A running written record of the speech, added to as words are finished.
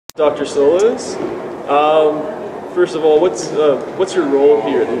Dr. Solez. First of all, what's your role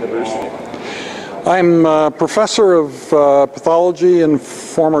here at the university? I'm a professor of pathology and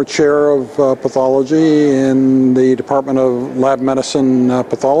former chair of pathology in the Department of Lab Medicine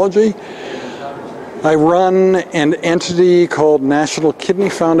Pathology. I run an entity called National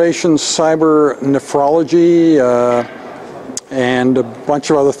Kidney Foundation Cyber Nephrology and a bunch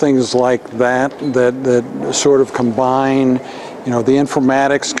of other things like that sort of combine, the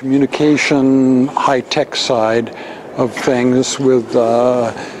informatics, communication, high-tech side of things with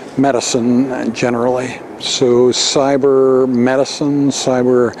medicine generally. So cyber medicine,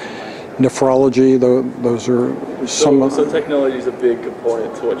 cyber nephrology, those are some of... So technology is a big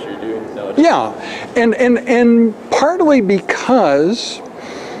component to what you're doing nowadays. Yeah, and partly because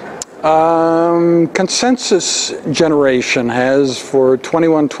consensus generation has for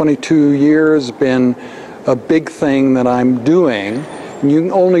 21, 22 years been a big thing that I'm doing. And you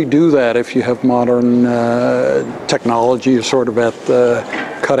can only do that if you have modern technology sort of at the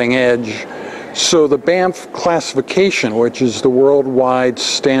cutting edge. So the Banff classification, which is the worldwide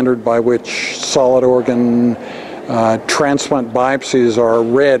standard by which solid organ transplant biopsies are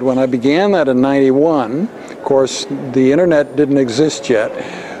read, when I began that in '91, of course, the internet didn't exist yet.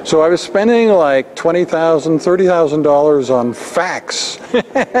 So I was spending like $20,000, $30,000 on fax.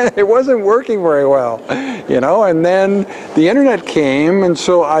 It wasn't working very well, and then the internet came, and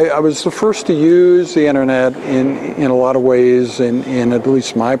so I was the first to use the internet in a lot of ways in at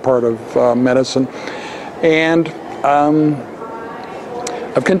least my part of medicine. And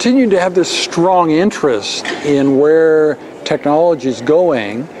I've continued to have this strong interest in where technology is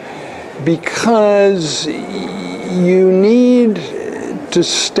going, because you need to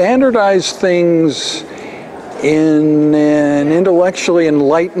standardize things in an intellectually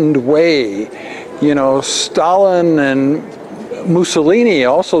enlightened way. Stalin and Mussolini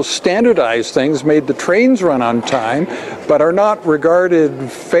also standardized things, made the trains run on time, but are not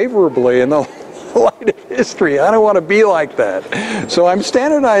regarded favorably in the light of history. I don't want to be like that. So I'm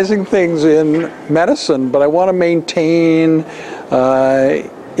standardizing things in medicine, but I want to maintain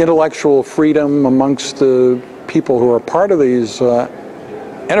intellectual freedom amongst the people who are part of these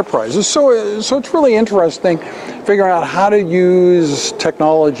enterprises. So it's really interesting figuring out how to use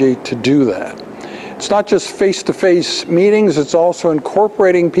technology to do that. It's not just face-to-face meetings, it's also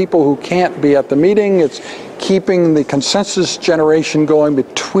incorporating people who can't be at the meeting. It's keeping the consensus generation going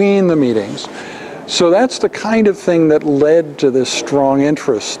between the meetings. So that's the kind of thing that led to this strong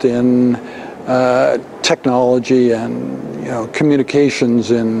interest in technology and communications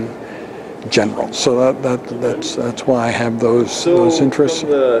in general. So that's why I have those interests.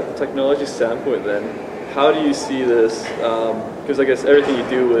 From the technology standpoint, then, how do you see this? Because I guess everything you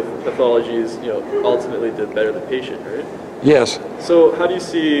do with pathology is, ultimately to better the patient, right? Yes. So how do you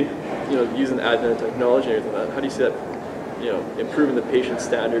see, using the advent of technology and everything like that? How do you see that, improving the patient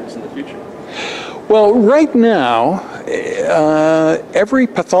standards in the future? Well, right now, every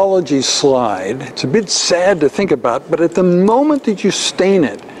pathology slide, it's a bit sad to think about, but at the moment that you stain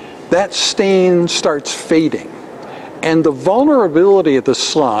it, that stain starts fading. And the vulnerability of the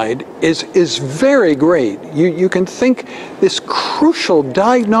slide is very great. You can think this crucial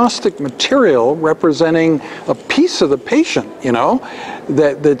diagnostic material representing a piece of the patient,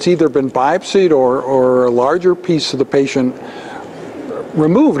 that's either been biopsied or a larger piece of the patient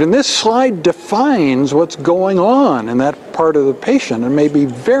removed. And this slide defines what's going on in that part of the patient and may be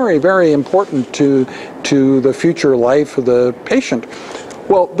very, very important to the future life of the patient.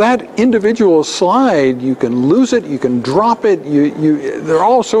 Well, that individual slide, you can lose it, you can drop it, there are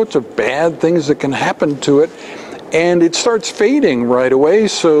all sorts of bad things that can happen to it, and it starts fading right away.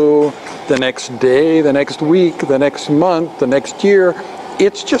 So the next day, the next week, the next month, the next year,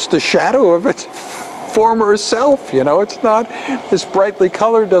 it's just a shadow of its former self. It's not this brightly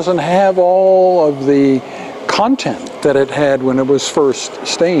colored, doesn't have all of the content that it had when it was first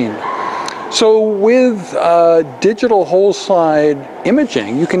stained. So with digital whole slide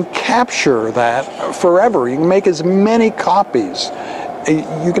imaging, you can capture that forever. You can make as many copies.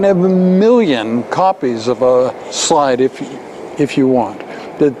 You can have 1 million copies of a slide if you want.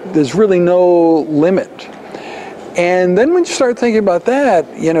 There's really no limit. And then when you start thinking about that,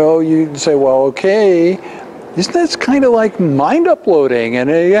 you say, well, okay, isn't this kind of like mind uploading?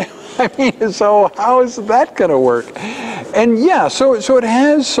 And so how is that going to work? And yeah, so it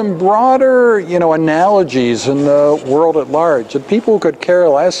has some broader, analogies in the world at large that people who could care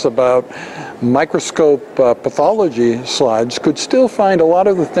less about microscope pathology slides could still find a lot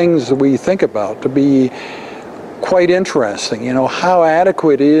of the things that we think about to be quite interesting. How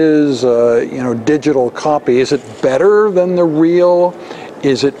adequate is, digital copy? Is it better than the real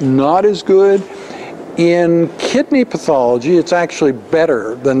Is it not as good? In kidney pathology, it's actually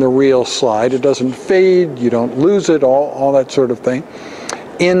better than the real slide. It doesn't fade, you don't lose it, all that sort of thing.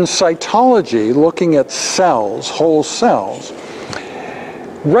 In cytology, looking at cells, whole cells,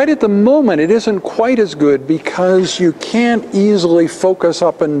 right at the moment it isn't quite as good because you can't easily focus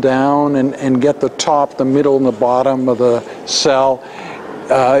up and down and get the top, the middle, and the bottom of the cell.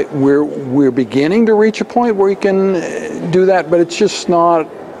 We're beginning to reach a point where we can do that, but it's just not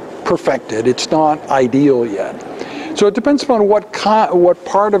perfected. It's not ideal yet. So it depends upon what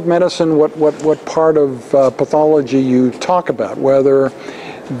part of medicine, what part of pathology you talk about, whether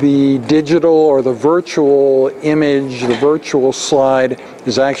the digital or the virtual image, the virtual slide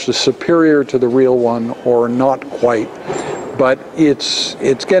is actually superior to the real one or not quite. But it's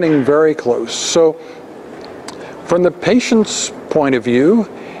getting very close. So from the patient's point of view,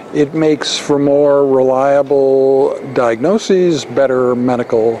 it makes for more reliable diagnoses, better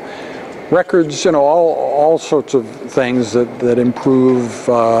medical records, all sorts of things that improve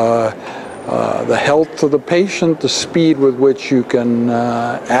the health of the patient, the speed with which you can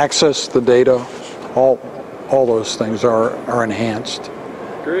access the data. All those things are enhanced.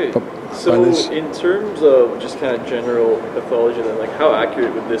 Great. So in terms of just kind of general pathology then, like how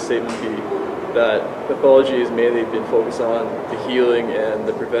accurate would this statement be that pathology has mainly been focused on the healing and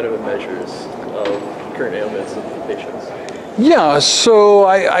the preventative measures of current ailments of the patients? Yeah, so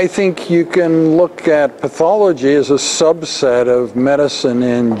I think you can look at pathology as a subset of medicine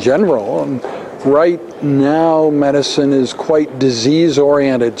in general. And right now, medicine is quite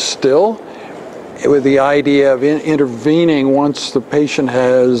disease-oriented still, with the idea of intervening once the patient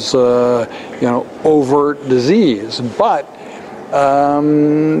has, overt disease. But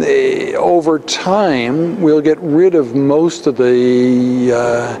over time, we'll get rid of most of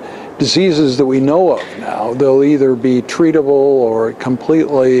the diseases that we know of now. They'll either be treatable or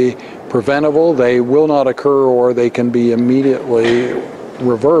completely preventable. They will not occur, or they can be immediately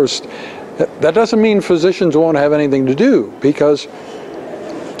reversed. That doesn't mean physicians won't have anything to do, because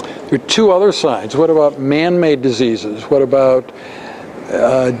there are two other sides. What about man-made diseases? What about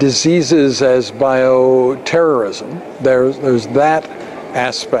diseases as bioterrorism? There's that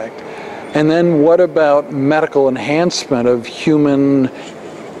aspect. And then what about medical enhancement of human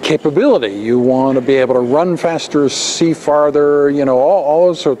capability? You want to be able to run faster, see farther, all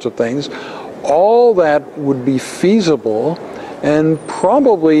those sorts of things. All that would be feasible, and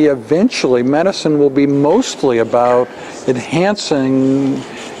probably eventually medicine will be mostly about enhancing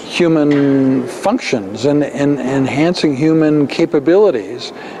human functions and enhancing human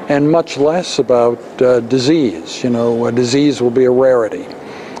capabilities, and much less about disease. A disease will be a rarity.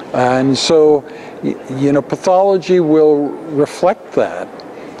 And so, pathology will reflect that.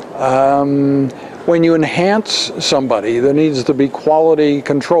 When you enhance somebody, there needs to be quality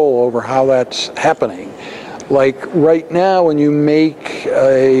control over how that's happening. Like right now, when you make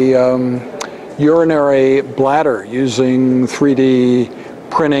a urinary bladder using 3D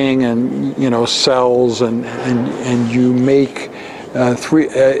printing and cells, and you make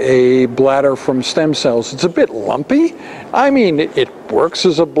a bladder from stem cells, it's a bit lumpy. I mean, it works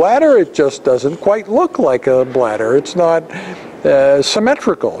as a bladder, it just doesn't quite look like a bladder. It's not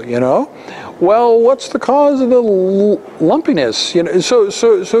symmetrical, Well, what's the cause of the lumpiness? So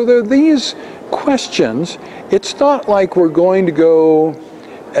there are these questions. It's not like we're going to go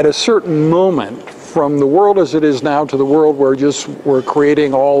at a certain moment from the world as it is now to the world where we're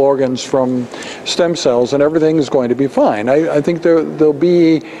creating all organs from stem cells and everything is going to be fine. I think there'll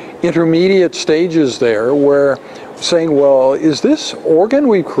be intermediate stages there where saying, well, is this organ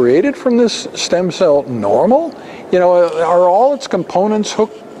we created from this stem cell normal? Are all its components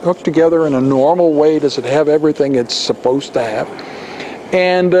hooked together in a normal way? Does it have everything it's supposed to have?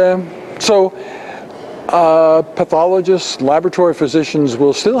 And pathologists, laboratory physicians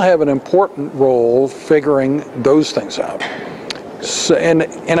will still have an important role figuring those things out. So,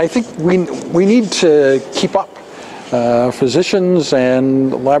 and I think we need to keep up. Physicians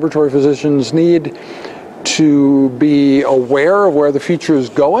and laboratory physicians need to be aware of where the future is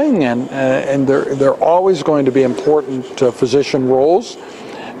going, and they're always going to be important physician roles,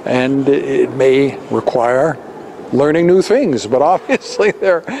 and it may require learning new things, but obviously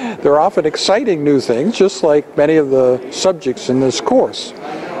they're often exciting new things, just like many of the subjects in this course.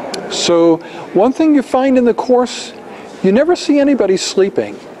 So one thing you find in the course, you never see anybody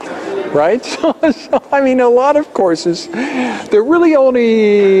sleeping, right? So I mean, a lot of courses, there are really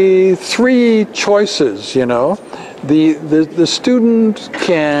only three choices, The student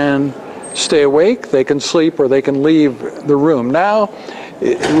can stay awake, they can sleep, or they can leave the room. Now,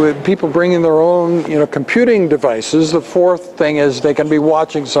 with people bringing their own, computing devices. The fourth thing is they can be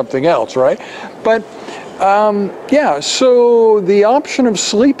watching something else, right? But yeah, so the option of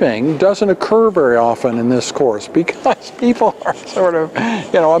sleeping doesn't occur very often in this course because people are sort of,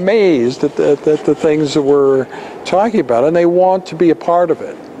 amazed at the things that we're talking about, and they want to be a part of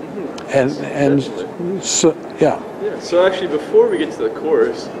it. And so, yeah. Yeah. So actually, before we get to the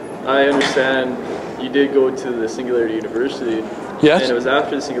course, I understand you did go to the Singularity University. Yes. And it was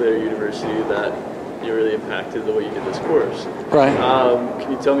after the Singularity University that you really impacted the way you did this course. Right.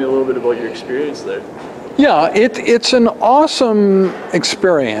 Can you tell me a little bit about your experience there? Yeah, it's an awesome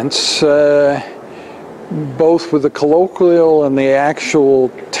experience, both with the colloquial and the actual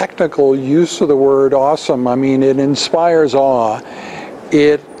technical use of the word awesome. I mean, it inspires awe.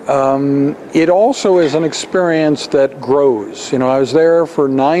 It also is an experience that grows. I was there for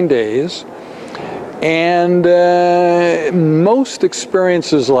 9 days, and most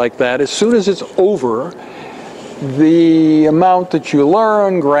experiences like that, as soon as it's over, the amount that you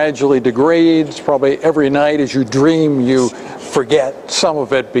learn gradually degrades. Probably every night as you dream, you forget some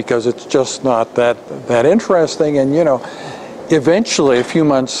of it because it's just not that interesting. And eventually, a few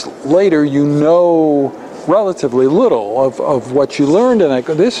months later, relatively little of what you learned. And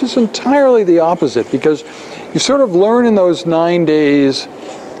this is entirely the opposite, because you sort of learn in those 9 days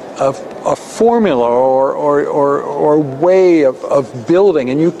a formula or way of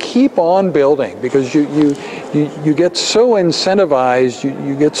building, and you keep on building because you get so incentivized,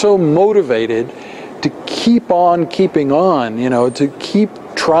 you get so motivated to keep on keeping on, to keep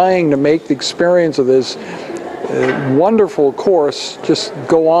trying to make the experience of this wonderful course just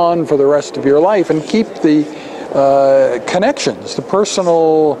go on for the rest of your life, and keep the connections, the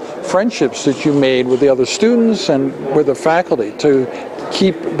personal friendships that you made with the other students and with the faculty, to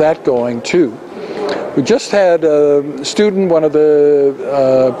keep that going too. We just had a student, one of the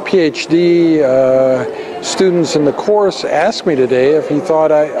PhD students in the course, ask me today if he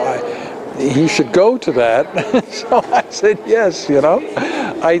thought he should go to that. So I said yes.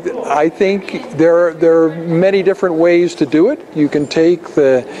 I think there are many different ways to do it. You can take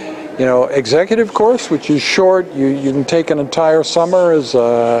the executive course, which is short. You can take an entire summer as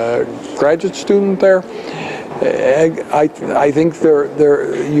a graduate student there. I think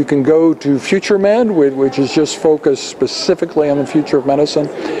you can go to Future Med, which is just focused specifically on the future of medicine.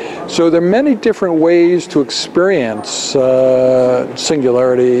 So there are many different ways to experience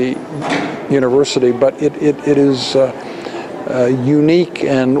Singularity University, but it is a unique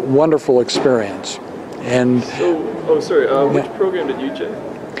and wonderful experience. And which program did you join?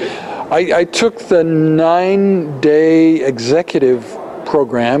 I took the 9-day executive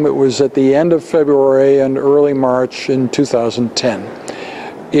program. It was at the end of February and early March in 2010.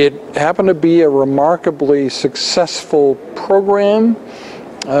 It happened to be a remarkably successful program.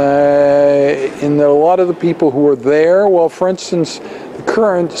 In that a lot of the people who were there, well, for instance, the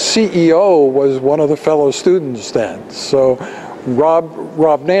current CEO was one of the fellow students then. So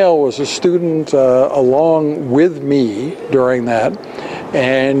Rob Nail was a student along with me during that,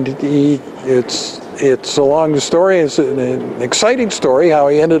 and it's a long story. It's an exciting story how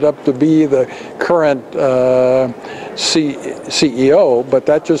he ended up to be the current CEO, but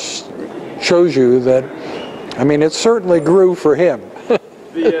that just shows you that, I mean, it certainly grew for him.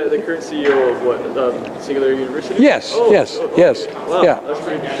 The current CEO of what, Singularity University? Yes, yes. Wow, yeah. That's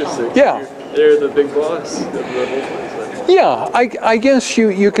pretty interesting. Yeah. They're the big boss of the whole place. Yeah, I guess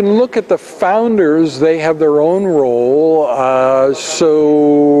you can look at the founders. They have their own role.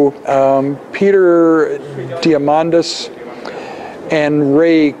 Peter Diamandis and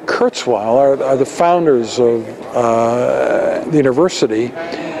Ray Kurzweil are the founders of the university.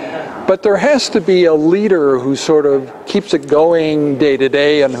 But there has to be a leader who sort of keeps it going day to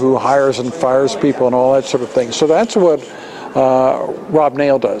day and who hires and fires people and all that sort of thing. So that's what Rob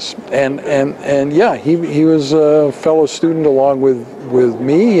Nail does. And yeah, he was a fellow student along with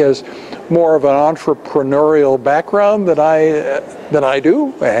me. He has more of an entrepreneurial background than I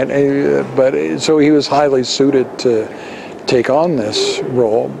do, but so he was highly suited to take on this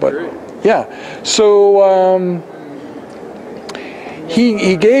role. But yeah, so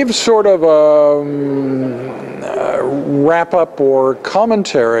he gave sort of a wrap up or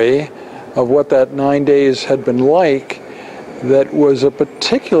commentary of what that 9 days had been like. That was a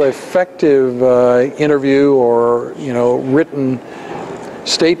particularly effective interview or written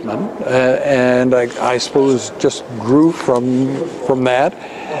statement, and I suppose just grew from that.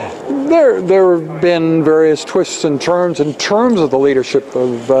 There have been various twists and turns in terms of the leadership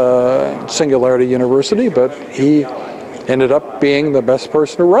of Singularity University, but he ended up being the best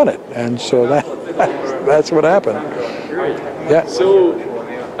person to run it, and so that's what happened. Great. Yeah. So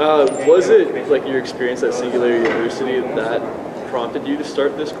Was it like your experience at Singular University that prompted you to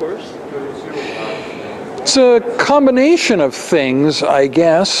start this course? It's a combination of things, I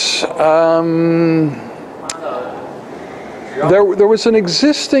guess. There was an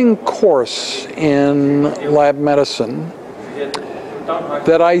existing course in lab medicine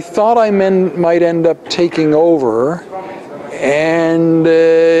that I thought I might end up taking over, and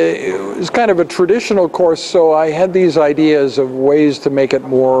it was kind of a traditional course, so I had these ideas of ways to make it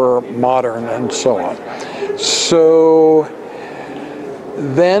more modern and so on. So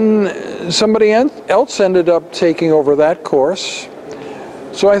then somebody else ended up taking over that course,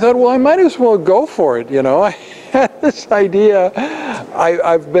 so I thought, well, I might as well go for it, you know. I had this idea.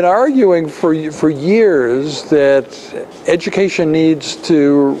 I've been arguing for years that education needs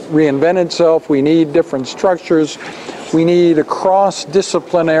to reinvent itself. We need different structures. We need a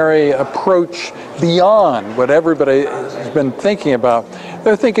cross-disciplinary approach beyond what everybody has been thinking about.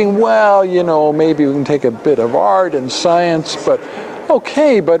 They're thinking, well, you know, maybe we can take a bit of art and science, but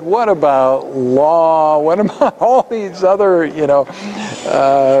okay, but what about law? What about all these other, you know,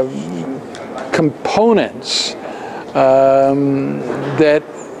 components that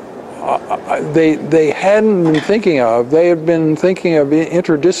they hadn't been thinking of? They had been thinking of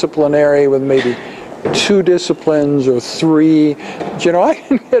interdisciplinary with maybe 2 disciplines or 3. You know, I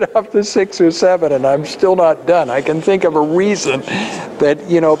can get up to 6 or 7 and I'm still not done. I can think of a reason that,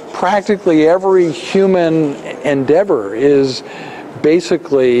 you know, practically every human endeavor is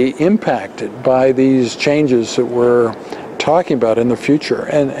basically impacted by these changes that we're talking about in the future,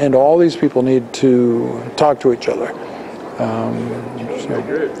 and all these people need to talk to each other.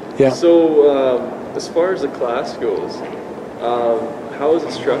 Yeah. So as far as the class goes, how is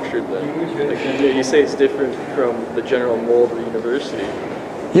it structured then? Like, you say it's different from the general mold of the university.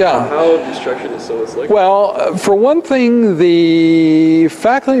 Yeah. How have you structured it so it's like? Well, for one thing, the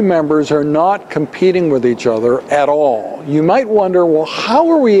faculty members are not competing with each other at all. You might wonder, well, how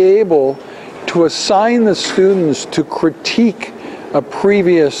are we able to assign the students to critique a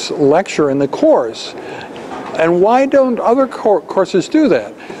previous lecture in the course? And why don't other courses do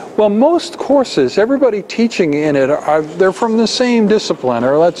that? Well, most courses, everybody teaching in it, they're from the same discipline,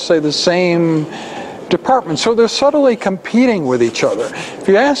 or let's say the same department, so they're subtly competing with each other. If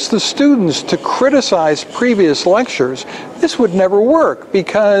you ask the students to criticize previous lectures, this would never work,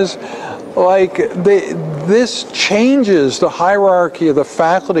 because this changes the hierarchy of the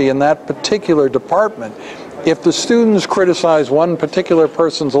faculty in that particular department. If the students criticize one particular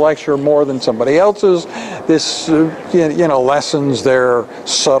person's lecture more than somebody else's, this lessens their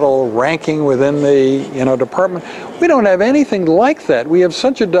subtle ranking within the department. We don't have anything like that. We have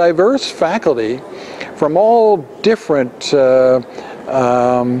such a diverse faculty from all different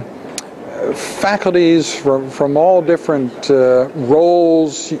faculties, from all different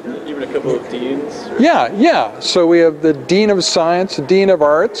roles. Even a couple of deans? Yeah. So we have the Dean of Science, the Dean of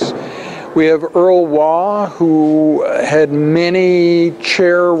Arts. We have Earl Waugh, who had many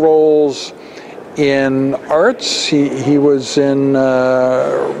chair roles in arts. He was in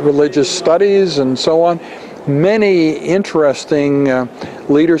religious studies and so on. Many interesting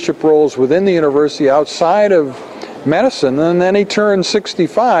leadership roles within the university outside of medicine. And then he turned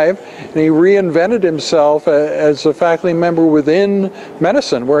 65 and he reinvented himself as a faculty member within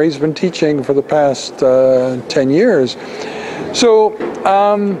medicine, where he's been teaching for the past 10 years. So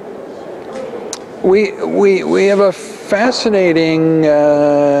we have a fascinating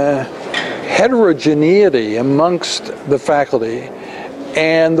heterogeneity amongst the faculty,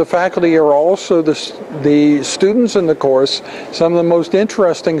 and the faculty are also the students in the course. Some of the most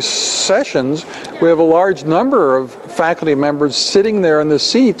interesting sessions, we have a large number of faculty members sitting there in the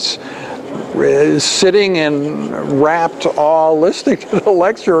seats, sitting in rapt awe, listening to the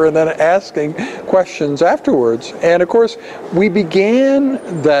lecture and then asking questions afterwards. And of course, we began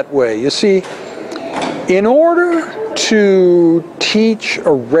that way. You see, in order to teach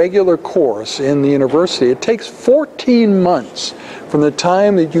a regular course in the university, it takes 14 months from the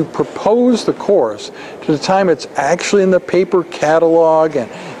time that you propose the course to the time it's actually in the paper catalog and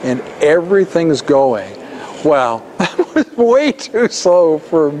everything's going. Wow, that was way too slow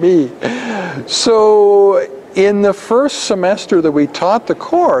for me. So in the first semester that we taught the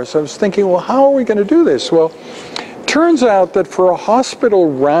course, I was thinking, well, how are we going to do this? Well, it turns out that for a hospital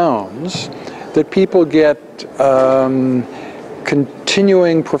rounds, that people get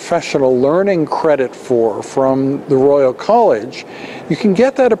continuing professional learning credit from the Royal College, you can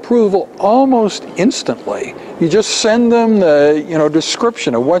get that approval almost instantly. You just send them the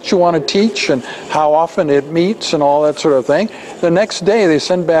description of what you want to teach and how often it meets and all that sort of thing. The next day they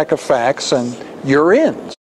send back a fax and you're in.